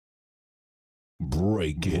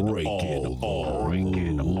breaking all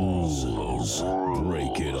the rules.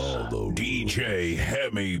 Breaking all the DJ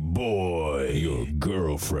Hemi boy, your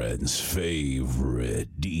girlfriend's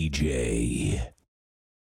favorite DJ.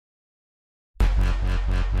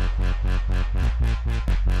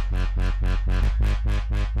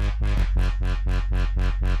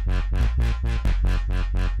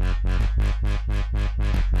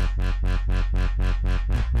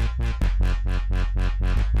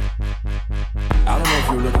 I don't know if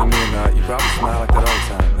you're looking at me or not. You probably smile like that all the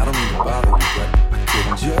time. I don't mean to bother you, but I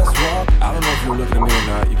couldn't just walk. I don't know if you're looking at me or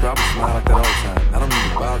not. You probably smile like that all the time. I don't mean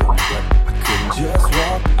to bother you, but I couldn't just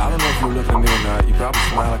walk. I don't know if you're looking at me or not. You probably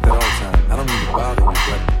smile like that all the time. I don't mean to bother you,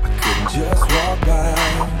 but I couldn't just walk by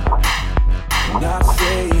and not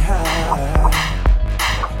say hi.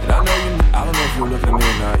 And I know you. I don't know if you're looking at me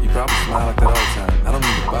or not. You probably smile like that all the time. I don't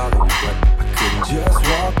mean to bother you, but I couldn't just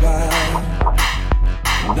walk by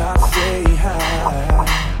and not say hi.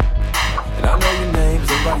 And I know your names,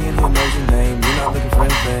 everybody in here knows your name. You're not looking for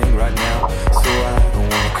anything right now, so I don't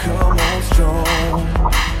wanna come on strong.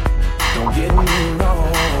 Don't get me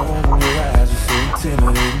wrong, your eyes are so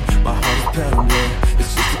intimidating. My heart is pounding, yeah,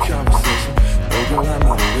 it's just a conversation. No girl, I'm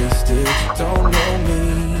not wasted. You don't know me,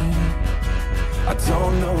 I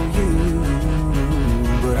don't know you,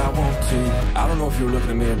 but I want to. I don't know if you're looking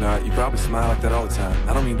at me or not. You probably smile like that all the time.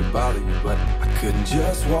 I don't mean to bother you, but I couldn't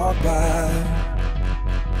just walk by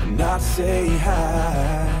and not say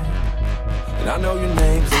hi. And I know your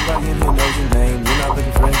names, everybody in here knows your name. You're not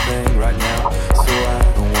looking for anything right now, so I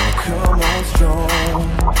don't wanna come on strong.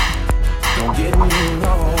 Don't get me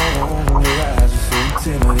wrong, your eyes are so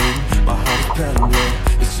intimidating. My heart is pounding,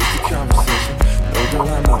 yeah, it's just a conversation. No girl,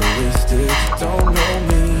 I'm not wasted. You don't know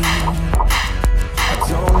me, I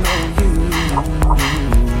don't know you,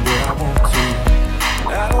 but I want to.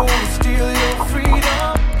 And I don't wanna steal your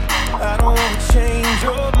freedom, I don't wanna change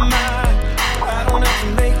your mind. I don't have to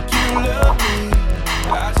make you love me,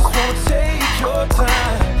 I just wanna take your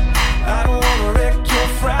time. I don't wanna wreck your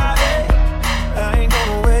Friday, I ain't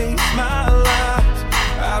gonna waste my life.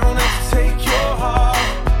 I don't have to take your heart,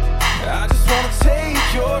 I just wanna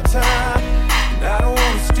take your time. And I don't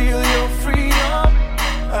wanna steal your freedom,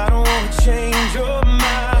 I don't wanna change your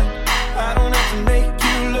mind. I don't have to make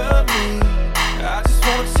you love me, I just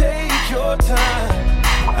wanna take your time.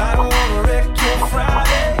 I don't wanna wreck your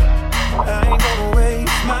Friday, I ain't gonna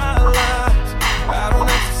waste my life. I don't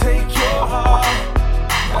have to take your heart,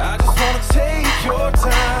 I just wanna take your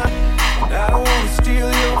time. And I don't wanna steal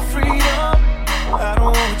your freedom, I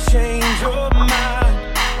don't wanna change your mind.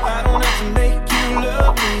 I don't have to make you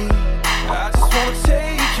love me, I just wanna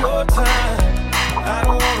take your time. I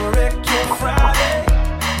don't wanna wreck your Friday,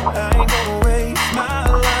 I ain't gonna waste my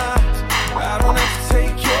life. I don't have to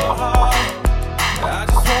take your heart, I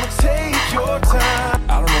just wanna take your time.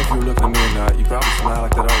 I don't know if you're looking at me or not. You probably smile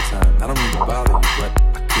like that all the time. I don't mean to bother you, but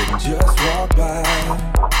I couldn't just walk by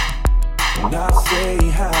and not say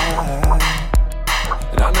hi.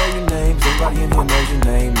 And I know your names, everybody in here knows your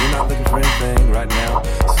name. You're not looking for anything right now,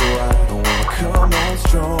 so I don't wanna come on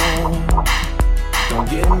strong. Don't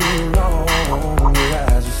get me wrong, your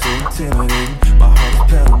eyes are so intimidating. My heart is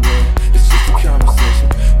pounding, yeah, it's just a conversation.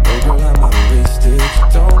 No girl, I'm not wasted. You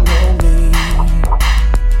don't know me,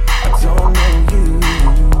 I don't know you,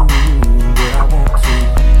 but I want to.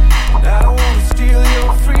 And I don't wanna steal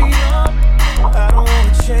your freedom, I don't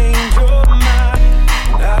wanna change your mind.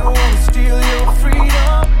 And I don't wanna steal your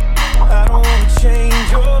freedom, I don't wanna change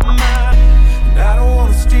your mind. And I don't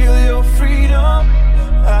wanna steal your freedom,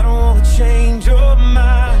 I don't wanna change your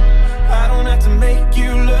mind. I don't have to make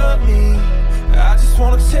you love me, I just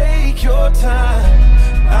wanna take your time.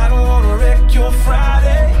 I don't wanna wreck your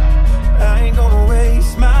Friday, I ain't gonna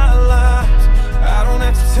waste my life. I don't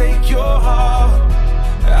have to take your heart,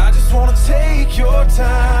 I just wanna take your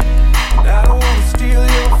time. And I don't wanna steal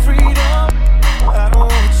your freedom, I don't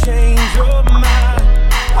wanna change your mind.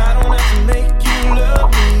 I don't have to make you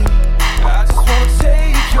love me, I just wanna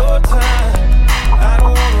take your time. I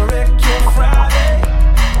don't wanna wreck your Friday,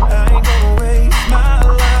 I ain't gonna waste my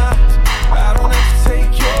life. I don't have to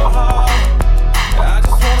take your heart, I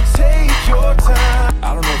just wanna take your time.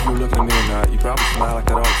 I don't know if you're looking at me or not. You probably smile like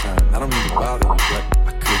that all the time. I don't mean to bother you, but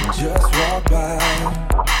I couldn't just walk by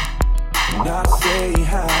and not say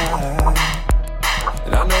hi.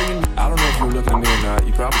 And I know you. I don't know if you're looking at me or not.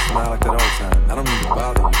 You probably smile like that all the time. I don't mean to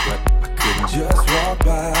bother you, but I couldn't just walk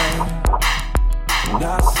by and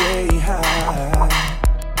not say hi.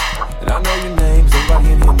 And I know your names,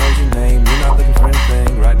 everybody in here knows your name. You're not looking for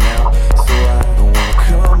anything right now, so I don't wanna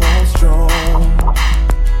come on strong.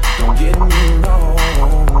 Don't get me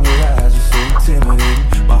wrong, your eyes are so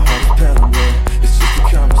intimidating. My heart is pounding, yeah, it's just a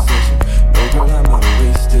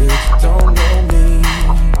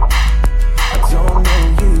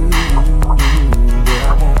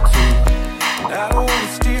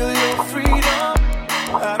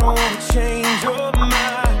change your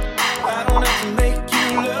mind. I don't have to make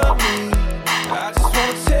you love me. I just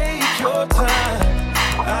wanna take your time.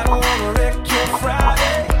 I don't wanna wreck your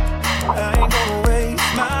Friday. I ain't gonna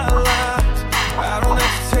waste my life. I don't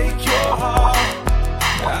have to take your heart.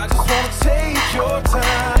 I just wanna take your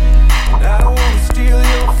time. And I don't wanna steal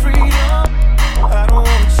your freedom. I don't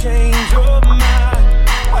wanna change your mind.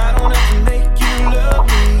 I don't have to make you love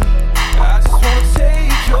me. I just wanna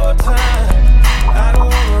take your time. I don't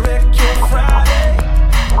wanna wreck your Friday.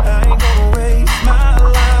 I ain't gonna waste my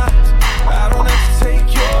life. I don't have to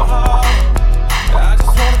take your heart. I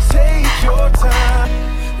just wanna take your time.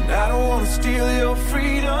 And I don't wanna steal your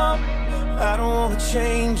freedom. I don't wanna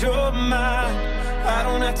change your mind. I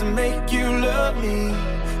don't have to make you love me.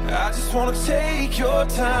 I just wanna take your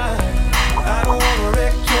time. I don't wanna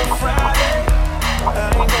wreck your Friday. I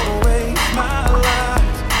ain't gonna waste my life.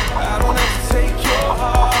 I don't have to take your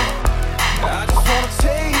heart. I just wanna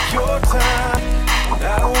take your time.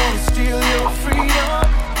 I don't wanna steal your freedom.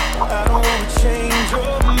 I don't wanna change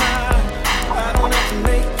your mind. I don't have to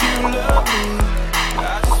make you love me.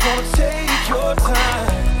 I just wanna take your time.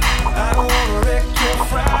 I don't wanna wreck your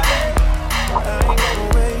Friday. I ain't gonna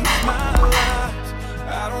waste my life.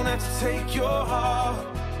 I don't have to take your heart.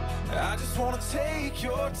 I just wanna take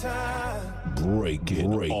your time. Break it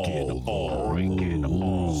all the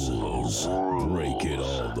rules. Break it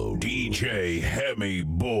all the DJ Hemi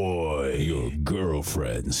Boy, your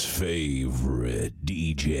girlfriend's favorite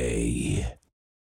DJ.